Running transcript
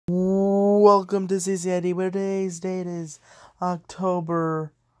Welcome to C.C.I.Duoligo, where today's date is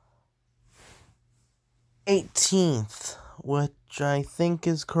October 18th, which I think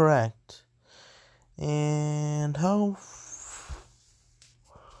is correct. And okay,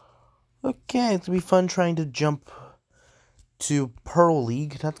 it's gonna be fun trying to jump to Pearl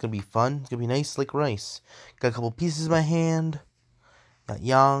League. That's gonna be fun. It's gonna be nice like rice. Got a couple pieces in my hand. Got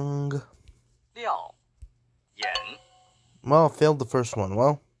Yang. Liao, Yan. Well, failed the first one.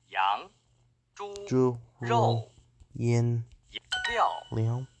 Well, Yang, Zhu, Rou, Yin,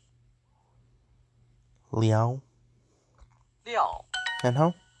 Liao, Liao, Liao, and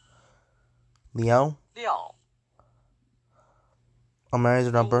how? Liao. Liao, All my eyes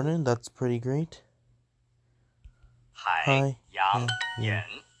are not burning. That's pretty great. Hai, Yang, Yan.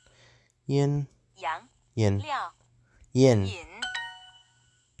 Yin, Yang, Yin, Liao, Yin. Yin.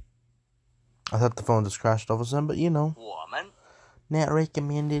 I thought the phone just crashed all of a sudden, but you know. 我们 Not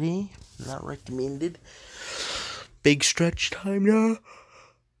recommended, eh? Not recommended. Big stretch time now.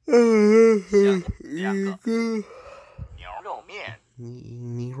 两个牛肉面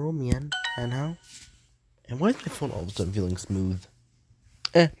Nero man. And how? And why is my phone all of a sudden feeling smooth?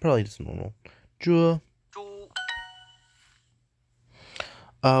 Probably just normal. 猪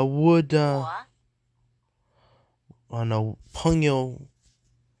Would, 我 oh no, 朋友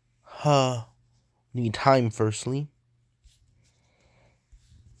need time firstly.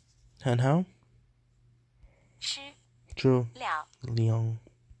 And how? 吃 Zhu, 了 Liang,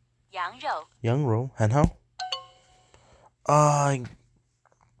 羊肉 Yang Ro. And how?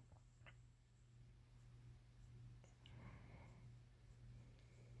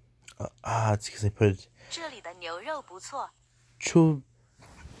 It's because I put 这里的牛肉不错 Cho.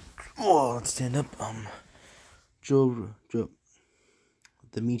 Oh, let's stand up. Joe.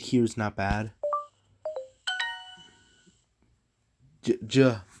 The meat here is not bad.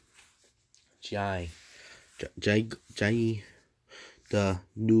 Jai. The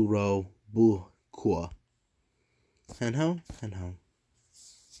neuro bu kwa. And how?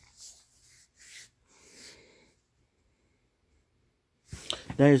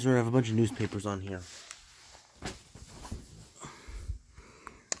 Guys, we have a bunch of newspapers on here.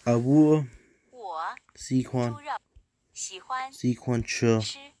 我我喜欢猪肉喜欢吃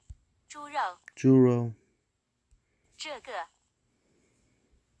吃猪肉猪肉这个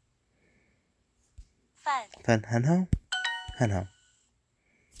饭 很好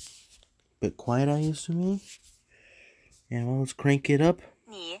Bit quiet, I assume. And well, let's crank it up.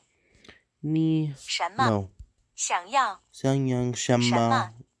 你什么 No 想要想要什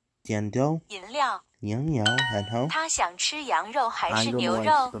么点掉饮料羊然后他想吃羊肉还 I 是 don't 牛 know why I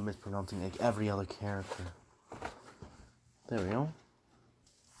肉 keep mispronouncing like every other character. There we go.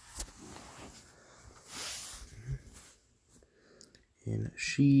 And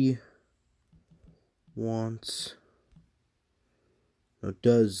she wants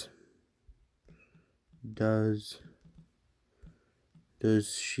does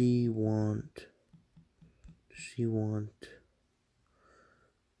she want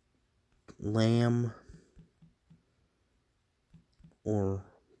lamb or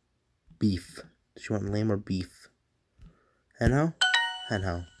beef? Does she want lamb or beef? 很好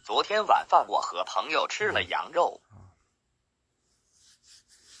昨天晚饭我和朋友吃了羊肉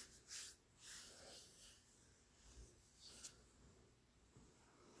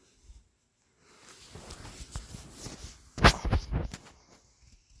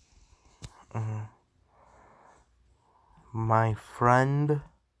My friend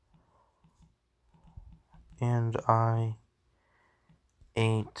and I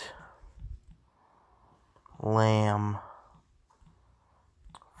ate lamb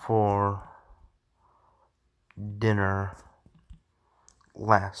for dinner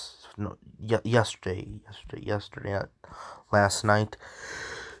yesterday, not last night.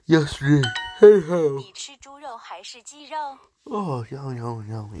 Yesterday. Hey ho. 你吃猪肉还是鸡肉 Oh, yo.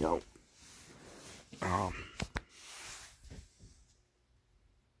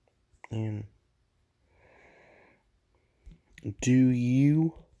 And do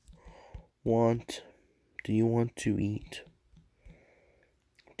you want to eat?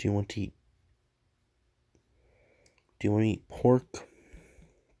 Do you want to eat pork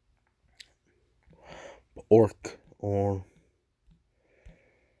or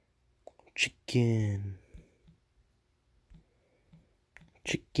chicken?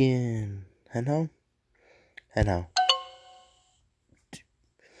 Hello?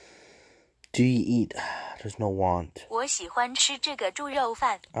 Do you eat? There's no want. 我喜欢吃这个猪肉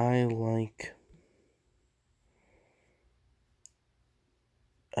饭 I like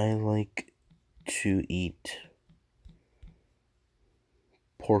to eat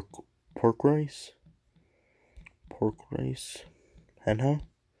pork rice. Pork rice. Henna.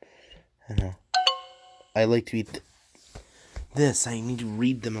 Henna. I like to eat this. I need to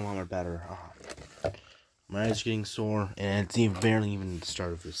read them a lot more better. Oh. My eyes are getting sore, and it's barely even the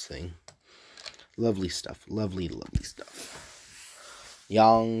start of this thing. Lovely stuff. Lovely, lovely stuff.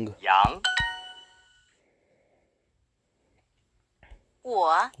 Yang. 羊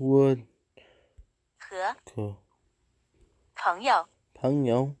我 Wood. 和 Cool. 朋友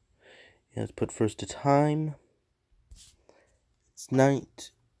Pangyo. Yeah, let's put first the time. It's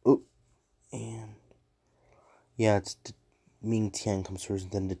night. Oh. And. Yeah, it's Ming Tian comes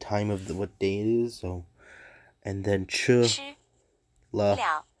first, then the time of what day it is. So. And then ch. 吃 La.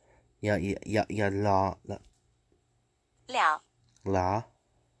 了 Yeah, la. 了 La.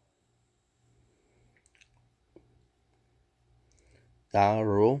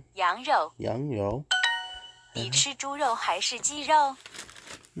 Ro. 羊肉 Yang yo. 你吃猪肉还是鸡肉？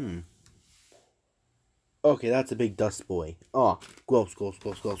 Okay, that's a big dust boy. Oh, gross, gross,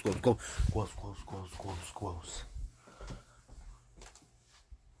 gross, gross, gross, gross, gross, gross, gross, gross, gross.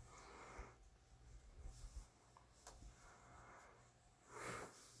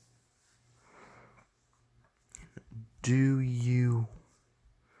 Do you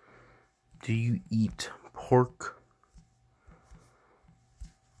eat pork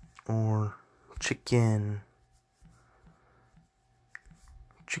or chicken?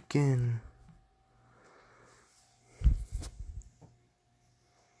 Chicken.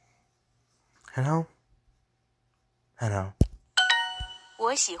 Hello? Hello.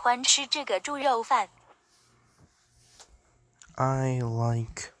 我喜欢吃这个猪肉饭。 I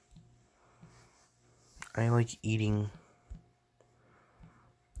like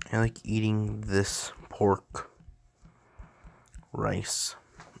eating this pork rice.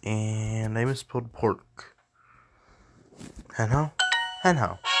 And I misspelled pork. Hello?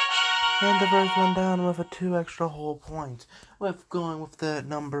 Hello. And the first one down with 2 extra whole points. With going with that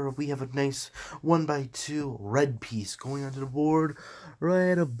number, we have a nice 1x2 red piece going onto the board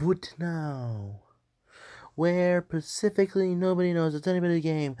right about now. Where specifically nobody knows it's anybody's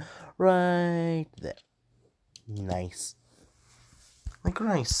game. Right there. Nice. Like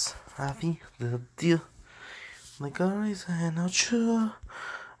rice. Happy little deal. Like rice and not sure.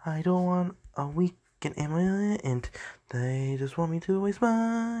 I don't want a weekend and they just want me to waste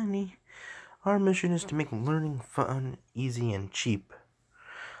money. Our mission is to make learning fun, easy, and cheap.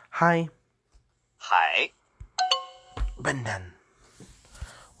 Hi. 海 Been done.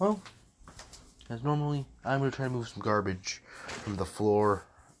 Well, as normally, I'm going to try to move some garbage from the floor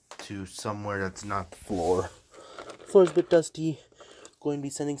to somewhere that's not the floor. The floor's a bit dusty. Going to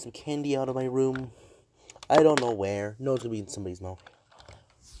be sending some candy out of my room. I don't know where. No, it's going to be in somebody's mouth.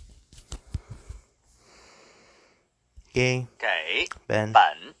 Okay. 给 Ben.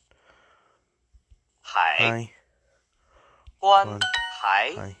 本海 Hi. 关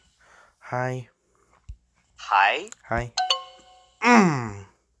海 Hi. Hi. 海 Hi.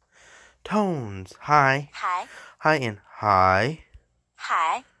 Tones. Hi. 海 Hi and hi.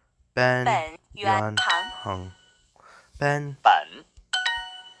 海 Ben. 本 Yuan. 圆旁 Hung. Ben. 本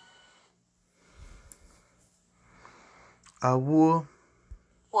Wu.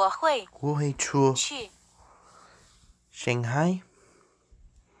 我会 Wu Hei Chu. 去 Shanghai.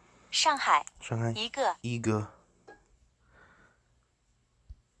 上海 Shanghai. 一个 Iga.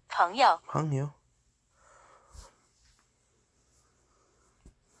 朋友 Hung you.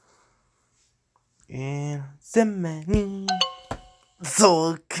 And Zemani.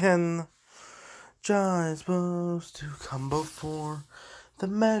 Zulkan. Jaw is supposed to come before the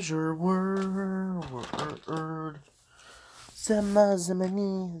measure word.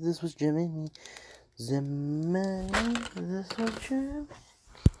 Zemani. This was Jiminy. Zemani. This was Jiminy.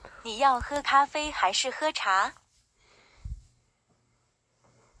 你要喝咖啡还是喝茶？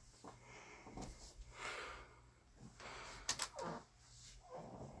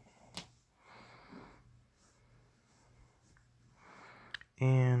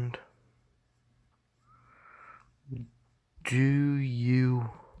 And do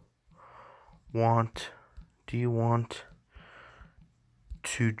you want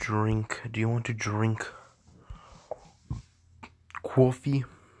to drink coffee?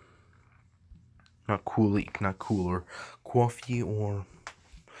 Not cooler. Coffee or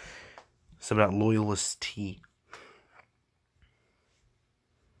some of that loyalist tea.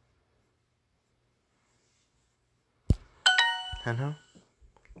 Hello?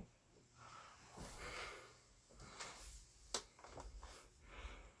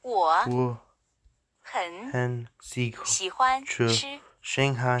 我很喜欢吃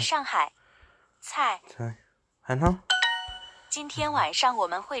Shanghai. 上海菜。 Hello? 今天晚上我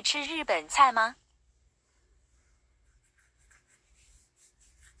们会吃日本菜吗？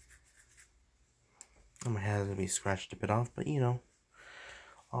 My head has to be scratched a bit off, but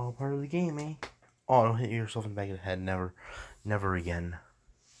all part of the game, eh? Oh, don't hit yourself in the back of the head. Never again.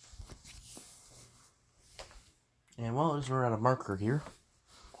 And well, as we're at a marker here,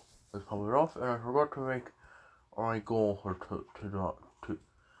 let's probably off. And I forgot to make my goal for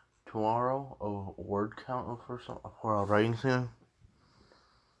tomorrow a word count for writing soon.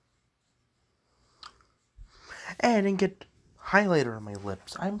 And I didn't get highlighter on my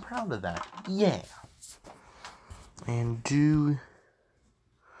lips. I'm proud of that. Yeah. And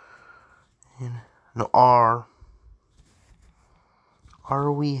are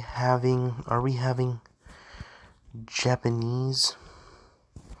we having Japanese?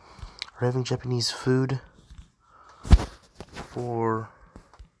 Are we having Japanese food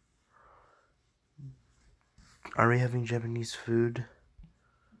Are we having Japanese food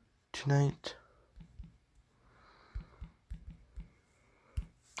tonight?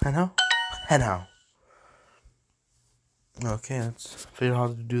 Hello? Okay, let's figure out how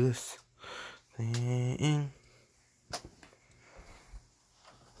to do this thing.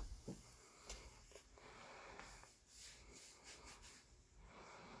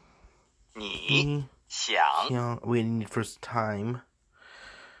 你想 We need first time.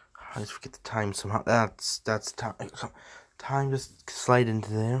 I always forget the time somehow. That's time. Time just slide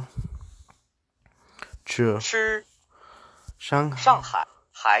into there. 吃 Shanghai. 上海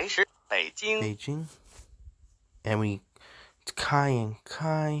还是北京？ Beijing. And we Kai.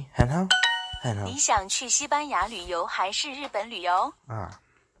 Hello? 你想去西班牙旅游还是日本旅游？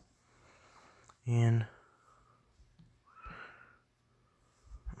 And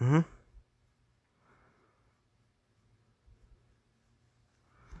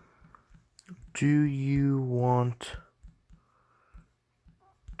Do you want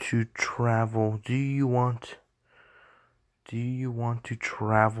to travel? Do you want to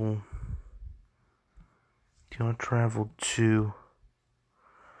travel? Do you want to travel to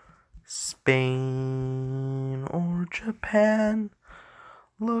Spain or Japan?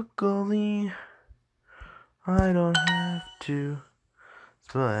 Luckily, I don't have to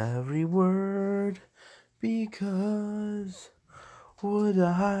spell every word because would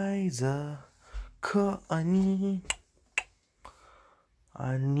I the ani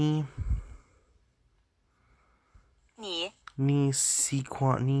ni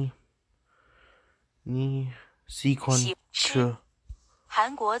sequan 吃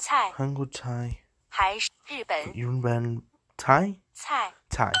韩国菜还是日本菜？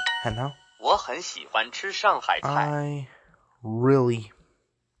 Hello? 我很喜欢吃上海菜。 I really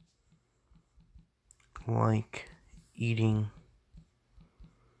like eating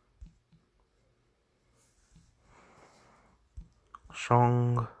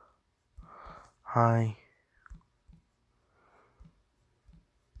Shanghai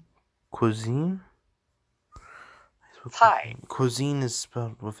cuisine. Cuisine is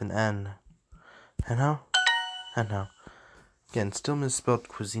spelled with an N. Hello? Again, still misspelled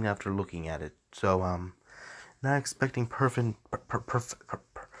cuisine after looking at it. So, not expecting perfect. I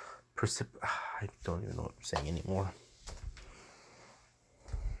don't even know what I'm saying anymore.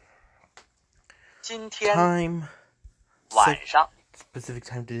 今天 Time. 晚上 Specific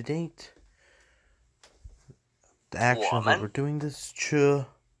time to the date. The action of what we're doing this. 吃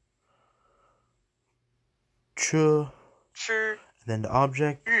吃 then the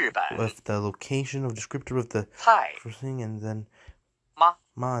object 日本 with the location of descriptor of the 菜 first thing, and then 吗？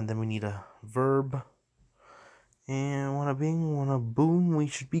 and then we need a verb. And wanna bing, wanna boom, we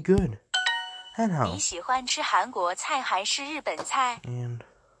should be good. And how? 你喜欢吃韩国菜还是日本菜？ And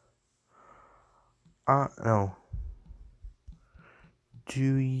no.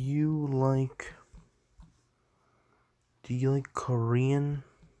 Do you like Korean?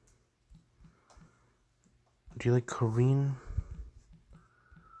 Do you like Korean?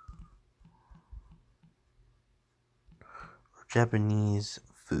 Or Japanese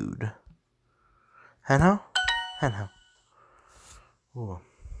food? Hello? Oh.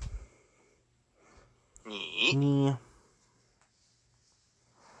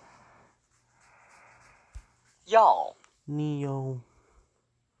 你 要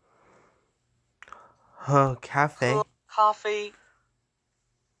cafe 喝咖啡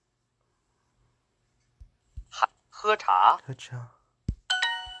喝茶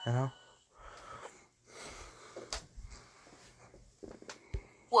Hello?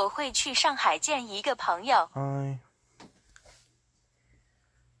 我会去上海见一个朋友。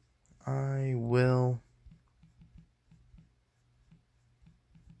 I will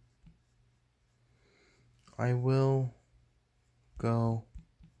go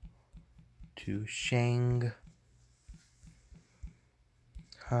to Shanghai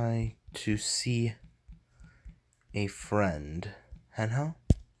to see a friend. 然后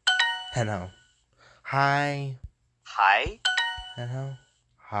Hi. 还 然后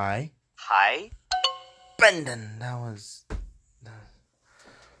Hi. 还 Brendan. That was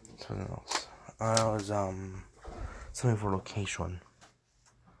something else. That was something for location.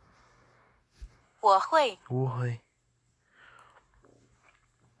 我会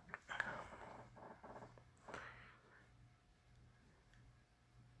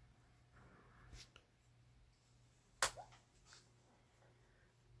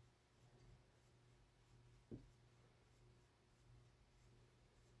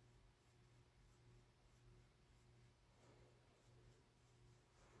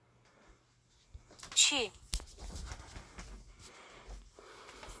去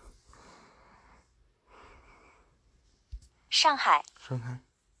上海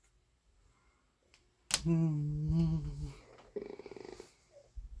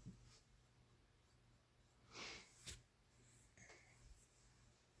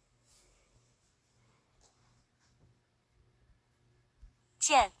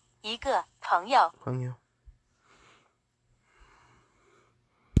见一个朋友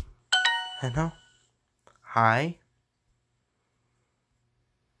然后 Hi.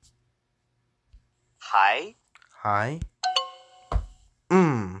 还 Hi.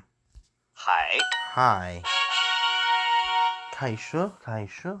 还 Hi. 开始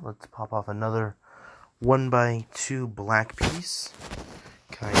Let's pop off another 1x2 black piece.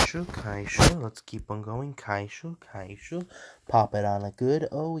 开始 Let's keep on going. 开始 Pop it on a good.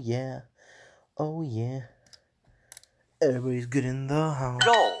 Oh yeah. Everybody's good in the house.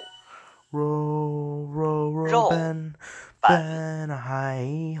 肉 Roll Ben.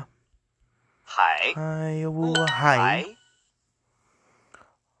 Hi. 还 Hi. 还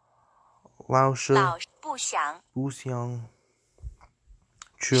老师不想不想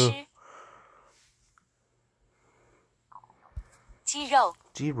吃鸡肉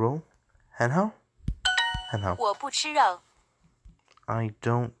鸡肉很好我不吃肉 I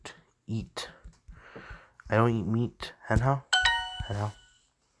don't eat meat 很好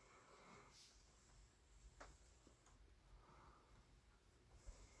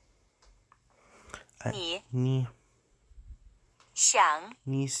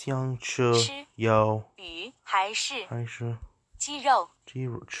你想吃鱼还是鸡肉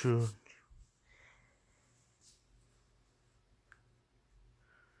肉吃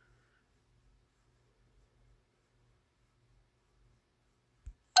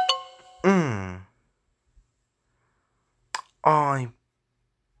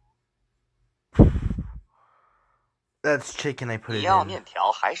That's chicken I put 你 it 要 in 面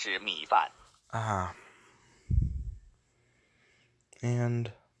条还是米饭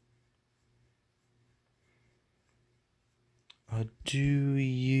And do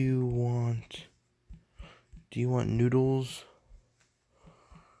you want noodles?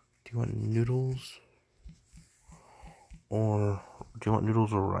 Do you want noodles? Or do you want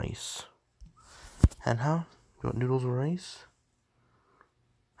noodles or rice? And how? Do you want noodles or rice?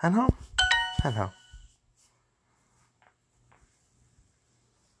 And how?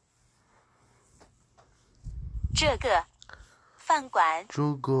 这个饭馆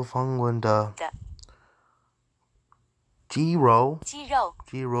的鸡肉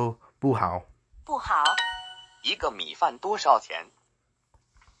不好一个米饭多少钱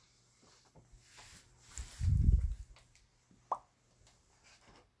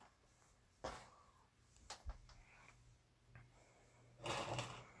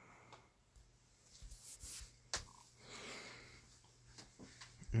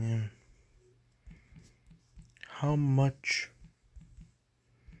？How much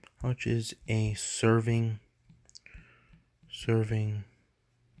is a serving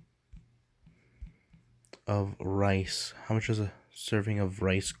of rice? How much does a serving of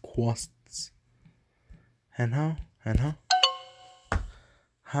rice costs? And how?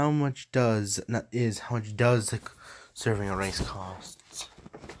 How much does a serving of rice costs?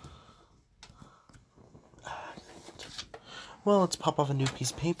 Well, let's pop off a new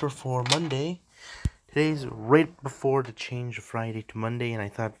piece of paper for Monday. Today's right before the change of Friday to Monday, and I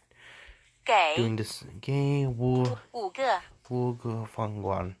thought doing this. 给我5个饭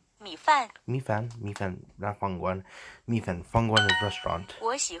馆米饭 not 饭馆米饭 is restaurant.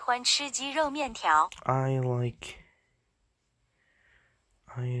 我喜欢吃鸡肉面条 I like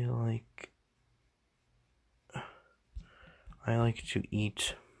to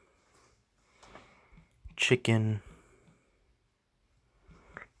eat chicken.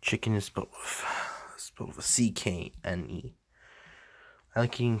 Chicken is spelled with CKNE. I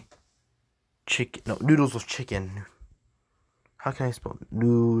like eating chicken. No, noodles with chicken. How can I spell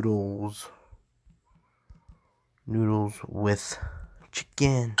noodles? Noodles with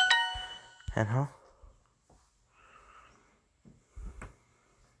chicken. And how?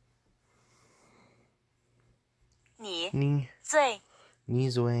 你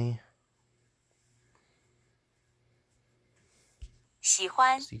最喜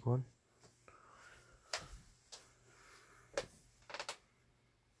欢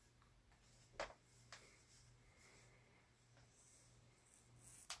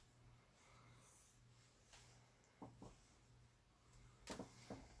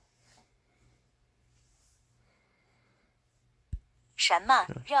什么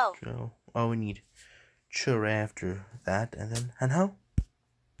肉？ Oh, we need chur after that, and then 然后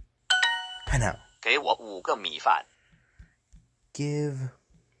给我5个米饭。 Give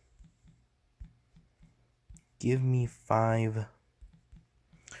me 5.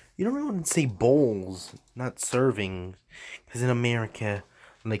 You don't really want to say bowls, not servings, because in America,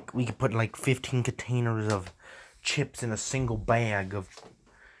 like, we could put like 15 containers of chips in a single bag of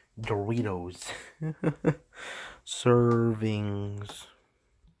Doritos. Servings.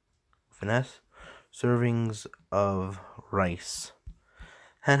 Finesse. Servings of rice.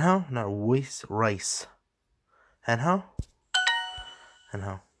 And how? Not waste rice. And how?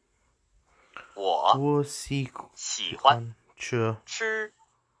 我喜欢吃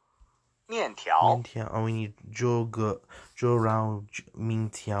面条。 Oh, we need 猪肉面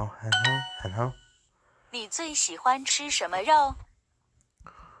条。然后你最喜欢吃什么肉？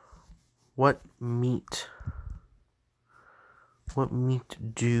 What meat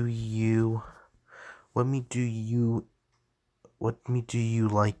do you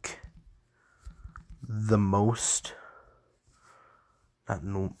like the most? Not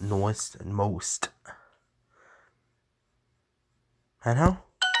most. And how?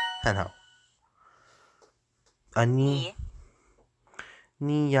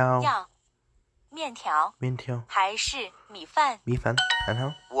 你要面条还是米饭？米饭？ And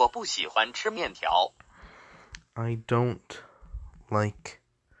how? 我不喜欢吃面条。 I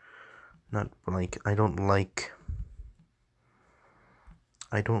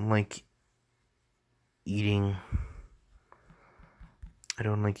don't like eating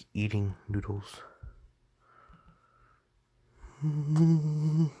noodles.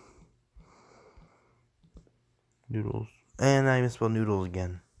 Noodles. And I misspelled noodles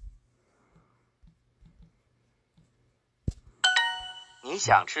again. 你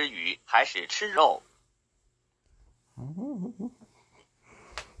想吃鱼还是吃肉？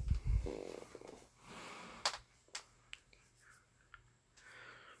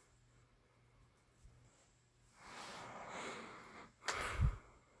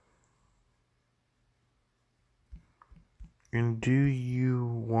 And do you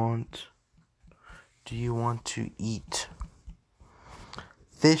want to eat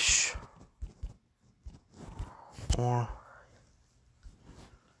fish or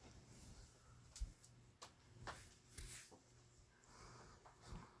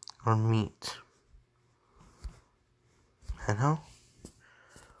meat? And how?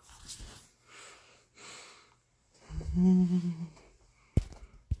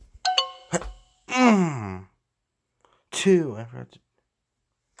 Two. I forgot to.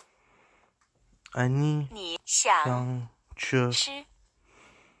 你想吃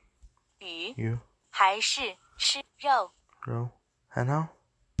鱼还是吃肉？ And how?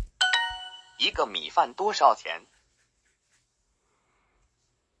 一个米饭多少钱？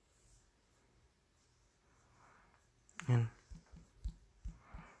 And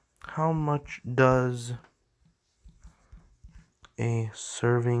how much does a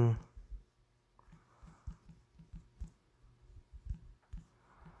serving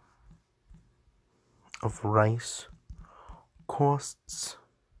of rice costs?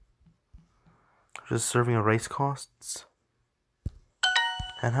 Just serving of rice costs?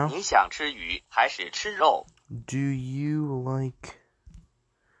 And how? 你想吃鱼还是吃肉？ Do you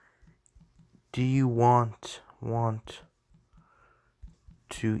want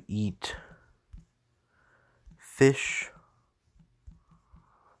to eat fish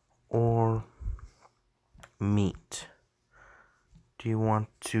or meat? Do you want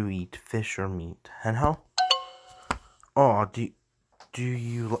to eat fish or meat? And how? Oh, do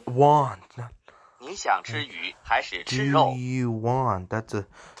you want? 你想吃鱼还是吃 Do 肉？ you want? That's a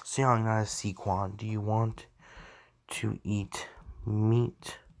sound, not a sequence. Do you want to eat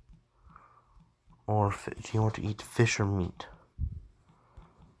meat or do you want to eat fish or meat?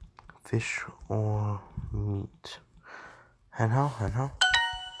 Fish or meat? And how?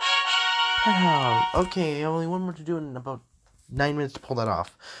 Okay, only one more to do in about 9 minutes to pull that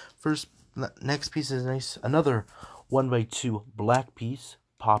off. Next piece is nice. Another 1x2 black piece.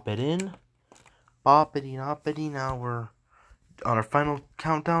 Pop it in. Boppity noppity. Now we're on our final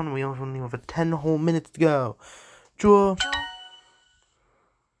countdown. We only have 10 whole minutes to go. 猪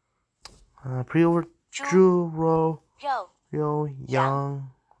pre-over 猪 肉 yang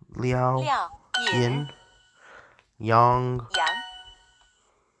liao yin yang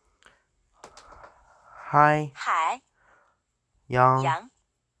hai yang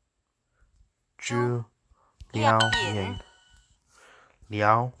zhu liao yin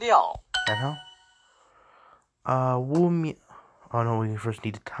liao. And how? Wu oh no, we first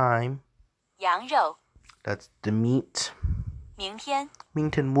need time. 羊肉 That's the meat. 明天明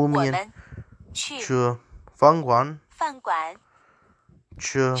天我们去吃饭馆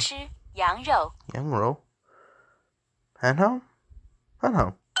吃羊肉羊肉。然后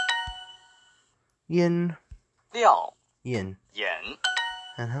饮料饮饮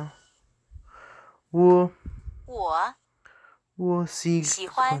然后我喜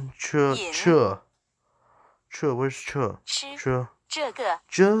欢吃 where's 吃这个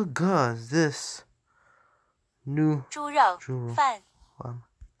这个 this 猪肉饭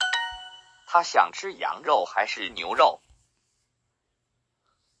他想吃羊肉还是牛肉？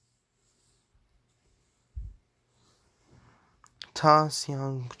他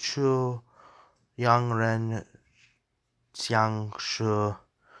想吃洋人想吃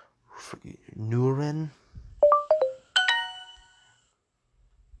女人。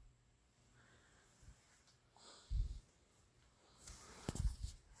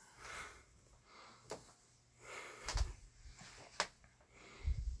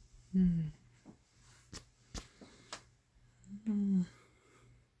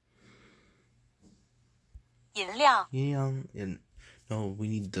饮料 No, we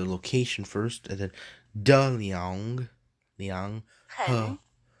need the location first, and then the liang 很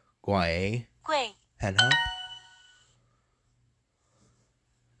贵贵 and then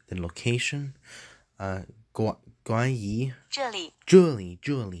location 关于这里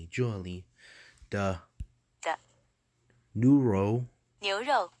的的牛肉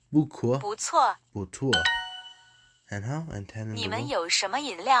不错 and how and 10 你们有什么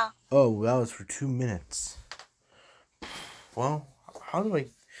饮料 Oh, that was for 2 minutes. Well, how do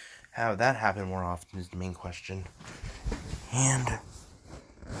I have that happen more often is the main question. And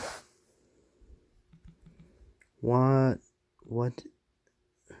what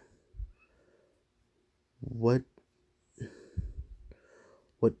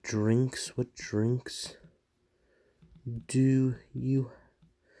drinks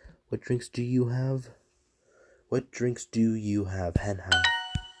do you have? What drinks do you have, Henhao?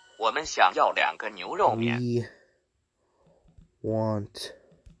 我们想要2个牛肉面。We want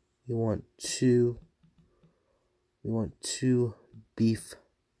two beef,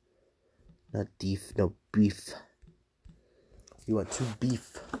 not beef, no beef. We want 2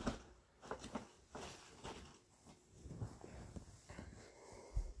 beef.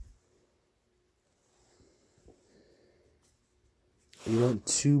 We want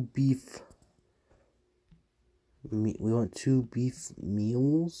 2 beef. We want 2 beef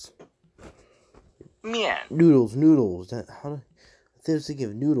meals. 面 Noodles. That how do I was thinking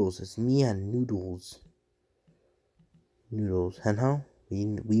of noodles. It's mian noodles. And how?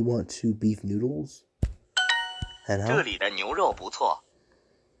 We want 2 beef noodles. And how? 这里的牛肉不错。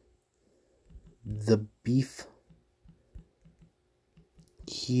 The beef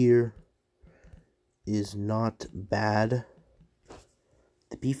here is not bad.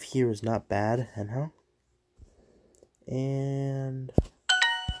 The beef here is not bad. And how? And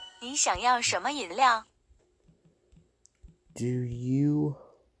你想要什么饮料 do you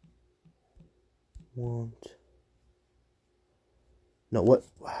want no what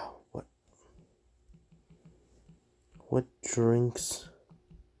wow what drinks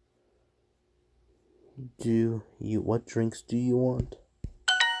do you want?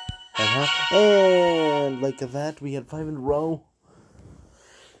 And like that we had 5 in a row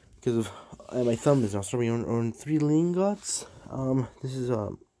because of my thumb is now starting on 3 lingots. This is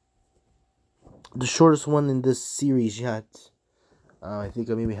the shortest one in this series yet. I think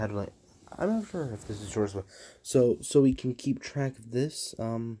I maybe had like I'm not sure if this is the shortest one. So we can keep track of this.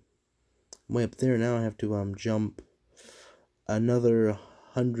 Way up there now. I have to jump another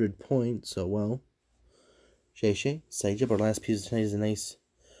 100 points. So well, our last piece tonight is a nice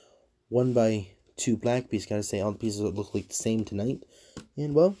 1x2 black piece. Gotta say all the pieces look like the same tonight.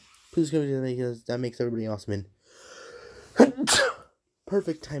 And well, please come to because that makes everybody awesome. And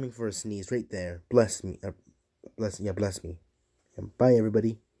perfect timing for a sneeze right there. Bless me. Bless me. And bye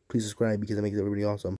everybody. Please subscribe because that makes everybody awesome.